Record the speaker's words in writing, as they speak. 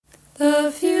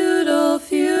The Feudal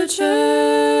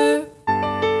Future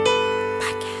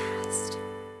Podcast.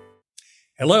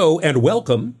 Hello and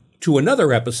welcome to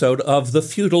another episode of the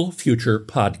Feudal Future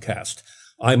Podcast.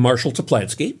 I'm Marshall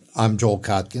Toplansky. I'm Joel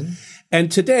Kotkin.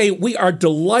 And today we are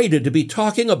delighted to be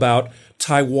talking about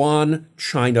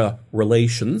Taiwan-China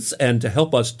relations. And to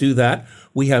help us do that,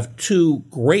 we have two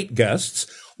great guests.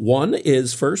 One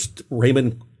is first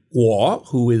Raymond Guo,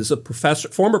 who is a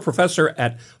former professor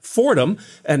at Fordham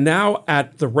and now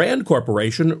at the Rand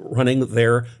Corporation running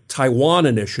their Taiwan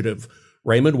initiative.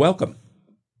 Raymond, welcome.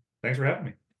 Thanks for having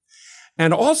me.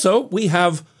 And also we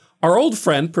have our old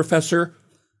friend, Professor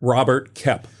Robert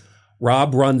Koepp.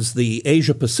 Rob runs the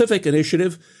Asia Pacific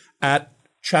Initiative at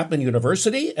Chapman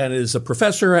University and is a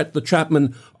professor at the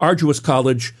Chapman Arduous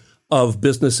College of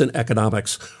Business and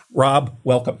Economics. Rob,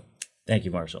 welcome. Thank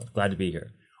you, Marshall. Glad to be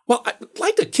here. Well, I'd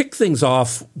like to kick things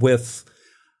off with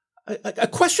a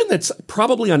question that's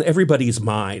probably on everybody's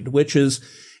mind, which is,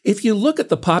 if you look at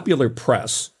the popular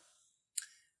press,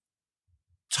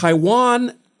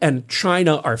 Taiwan and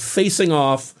China are facing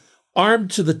off,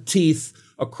 armed to the teeth,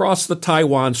 across the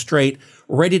Taiwan Strait,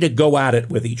 ready to go at it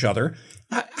with each other.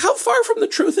 How far from the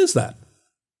truth is that?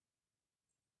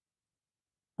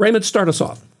 Raymond, start us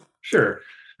off. Sure.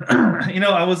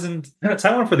 I was in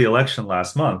Taiwan for the election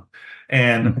last month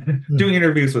and doing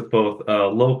interviews with both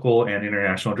local and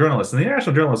international journalists. And the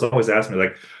international journalists always ask me,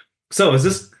 like, so is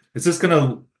this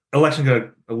election going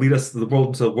to lead us to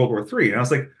World War III? And I was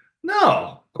like, no,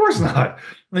 of course not.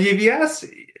 Like, if you ask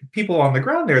people on the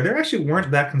ground there, they actually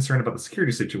weren't that concerned about the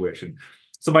security situation.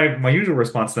 So my usual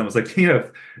response to them was like,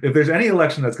 if there's any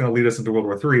election that's going to lead us into World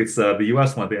War III, it's the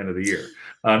U.S. one at the end of the year,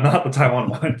 not the Taiwan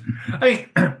one.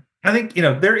 I think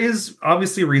there is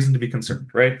obviously a reason to be concerned,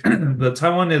 right? The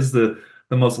Taiwan is the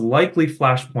most likely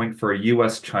flashpoint for a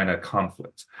U.S.-China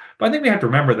conflict. But I think we have to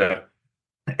remember that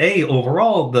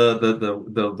overall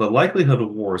the likelihood of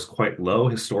war is quite low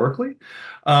historically,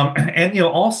 and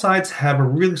all sides have a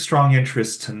really strong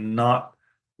interest to not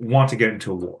want to get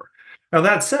into a war. Now,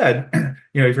 that said,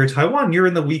 if you're Taiwan, you're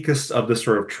in the weakest of this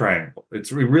sort of triangle. It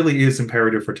really is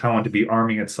imperative for Taiwan to be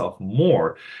arming itself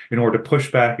more in order to push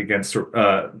back against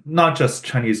not just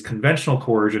Chinese conventional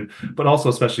coercion, but also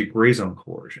especially gray zone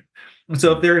coercion. And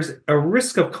so if there's a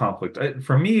risk of conflict,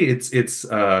 for me, it's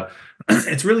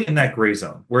really in that gray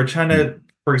zone where China,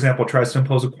 for example, tries to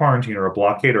impose a quarantine or a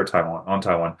blockade on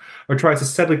Taiwan, or tries to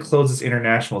steadily close its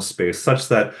international space such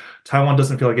that Taiwan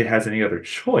doesn't feel like it has any other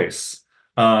choice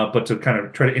but to kind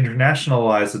of try to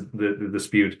internationalize the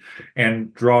dispute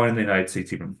and draw in the United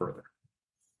States even further.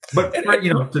 But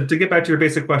to get back to your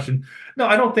basic question, no,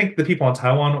 I don't think the people in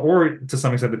Taiwan, or to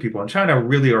some extent the people in China,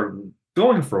 really are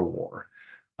going for a war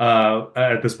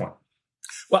at this point.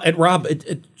 Well, and Rob,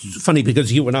 it's funny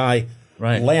because you and I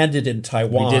landed in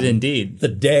Taiwan. We did indeed. The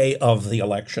day of the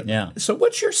election. Yeah. So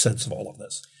what's your sense of all of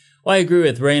this? Well, I agree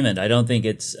with Raymond. I don't think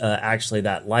it's actually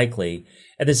that likely.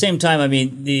 At the same time, I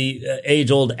mean, the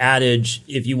age-old adage,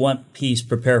 if you want peace,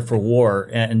 prepare for war.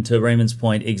 And to Raymond's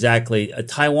point, exactly,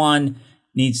 Taiwan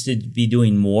needs to be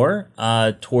doing more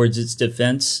towards its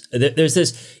defense. There's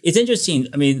this, it's interesting.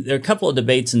 I mean, there are a couple of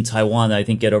debates in Taiwan that I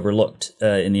think get overlooked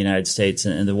in the United States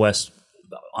and the West,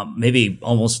 maybe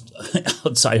almost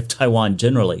outside of Taiwan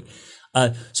generally.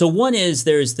 So one is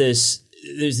there's this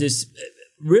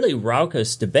really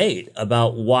raucous debate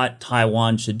about what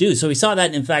Taiwan should do. So we saw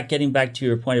that, in fact, getting back to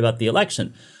your point about the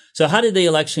election. So how did the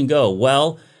election go?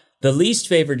 Well, the least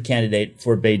favored candidate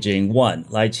for Beijing won,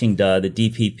 Lai Ching-te, the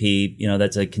DPP.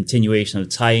 That's a continuation of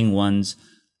Tsai Ing-wen's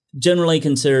generally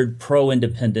considered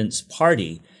pro-independence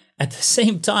party. At the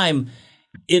same time,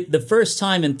 the first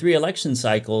time in 3 election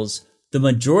cycles, the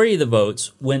majority of the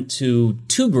votes went to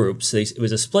 2 groups. It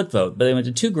was a split vote, but they went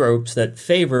to 2 groups that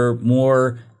favor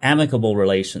more amicable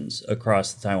relations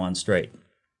across the Taiwan Strait.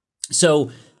 So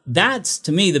that's,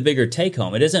 to me, the bigger take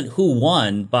home. It isn't who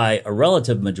won by a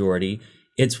relative majority.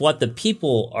 It's what the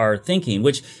people are thinking,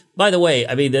 which, by the way,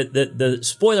 I mean, the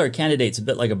spoiler candidate's a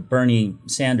bit like a Bernie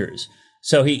Sanders.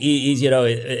 So he's,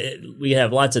 we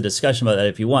have lots of discussion about that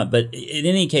if you want. But in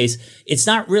any case, it's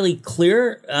not really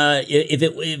clear if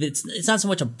it's not so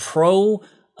much a pro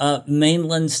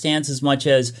mainland stance as much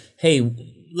as, hey,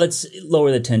 let's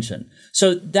lower the tension.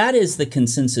 So that is the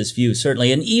consensus view,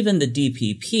 certainly. And even the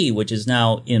DPP, which is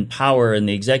now in power in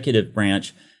the executive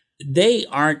branch, they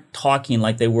aren't talking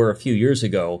like they were a few years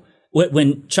ago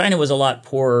when China was a lot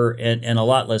poorer and a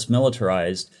lot less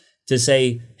militarized, to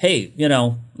say, hey,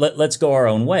 let's go our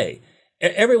own way.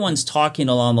 Everyone's talking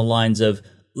along the lines of,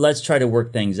 let's try to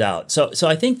work things out. So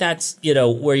I think that's,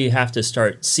 where you have to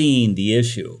start seeing the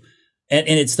issue. And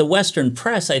it's the Western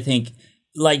press, I think,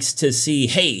 likes to see,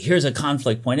 hey, here's a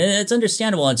conflict point. And it's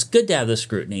understandable. And it's good to have the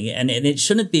scrutiny, and it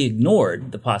shouldn't be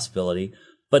ignored, the possibility.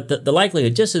 But the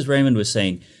likelihood, just as Raymond was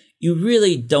saying, you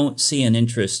really don't see an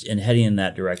interest in heading in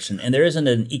that direction. And there isn't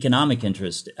an economic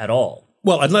interest at all.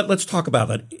 Well, and let's talk about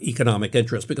that economic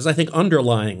interest, because I think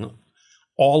underlying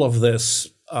all of this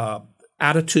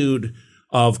attitude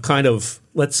of kind of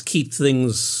let's keep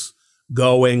things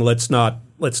going, let's not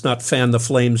fan the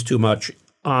flames too much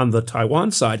on the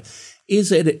Taiwan side,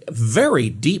 is a very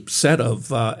deep set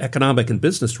of economic and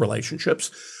business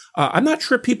relationships. I'm not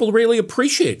sure people really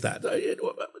appreciate that.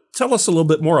 Tell us a little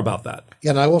bit more about that.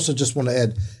 Yeah, and I also just want to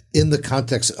add, in the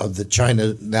context of the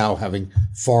China now having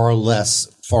far less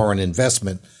foreign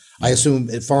investment, I assume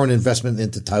foreign investment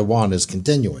into Taiwan is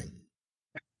continuing.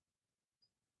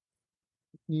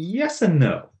 Yes and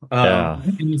no. Yeah.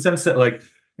 In the sense that, like,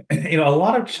 a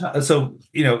lot of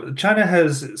China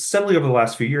has steadily over the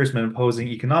last few years been imposing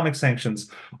economic sanctions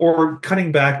or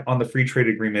cutting back on the free trade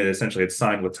agreement essentially it's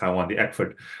signed with Taiwan, the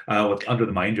ECFA, under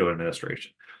the Ma Ying-jeou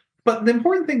administration. But the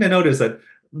important thing to note is that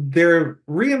they're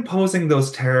reimposing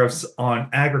those tariffs on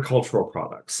agricultural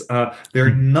products.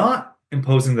 They're not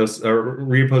imposing those or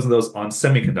reimposing those on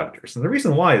semiconductors. And the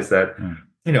reason why is that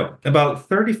about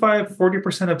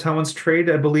 40% of Taiwan's trade,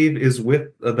 I believe, is with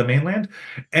the mainland,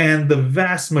 and the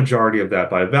vast majority of that,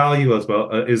 by value as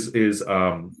well, is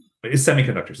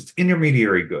semiconductors. It's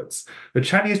intermediary goods. The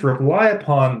Chinese rely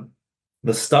upon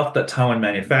the stuff that Taiwan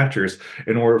manufactures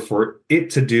in order for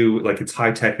it to do like its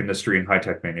high-tech industry and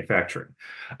high-tech manufacturing.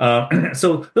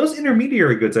 So those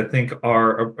intermediary goods, I think,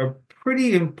 are a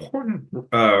pretty important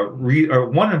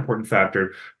one important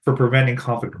factor for preventing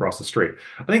conflict across the strait.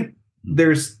 I think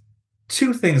there's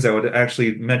two things I would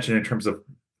actually mention in terms of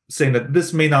saying that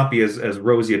this may not be as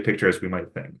rosy a picture as we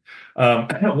might think.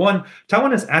 One,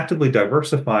 Taiwan is actively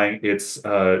diversifying its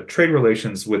trade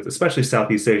relations with especially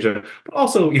Southeast Asia, but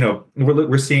also,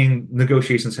 we're seeing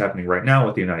negotiations happening right now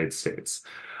with the United States.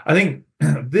 I think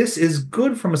this is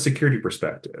good from a security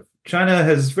perspective. China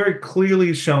has very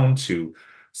clearly shown to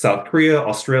South Korea,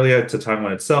 Australia, to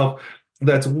Taiwan itself,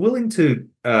 that's willing to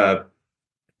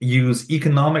use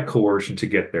economic coercion to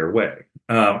get their way.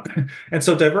 And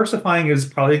so diversifying is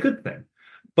probably a good thing.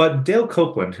 But Dale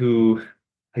Copeland, who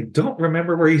I don't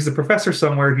remember where he's a professor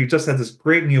somewhere, he just had this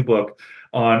great new book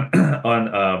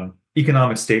on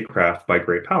economic statecraft by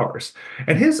great powers.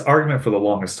 And his argument for the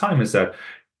longest time is that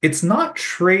it's not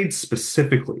trade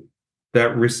specifically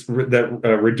that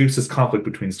reduces conflict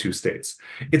between two states.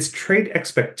 It's trade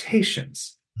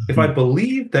expectations. If I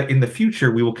believe that in the future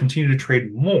we will continue to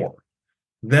trade more,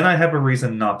 then I have a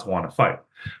reason not to want to fight.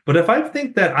 But if I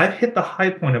think that I've hit the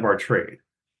high point of our trade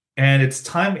and it's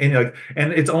time and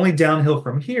it's only downhill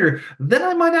from here, then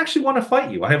I might actually want to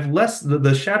fight you. I have less,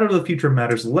 the shadow of the future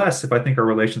matters less if I think our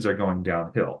relations are going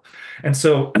downhill. And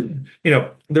so,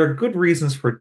 there are good reasons for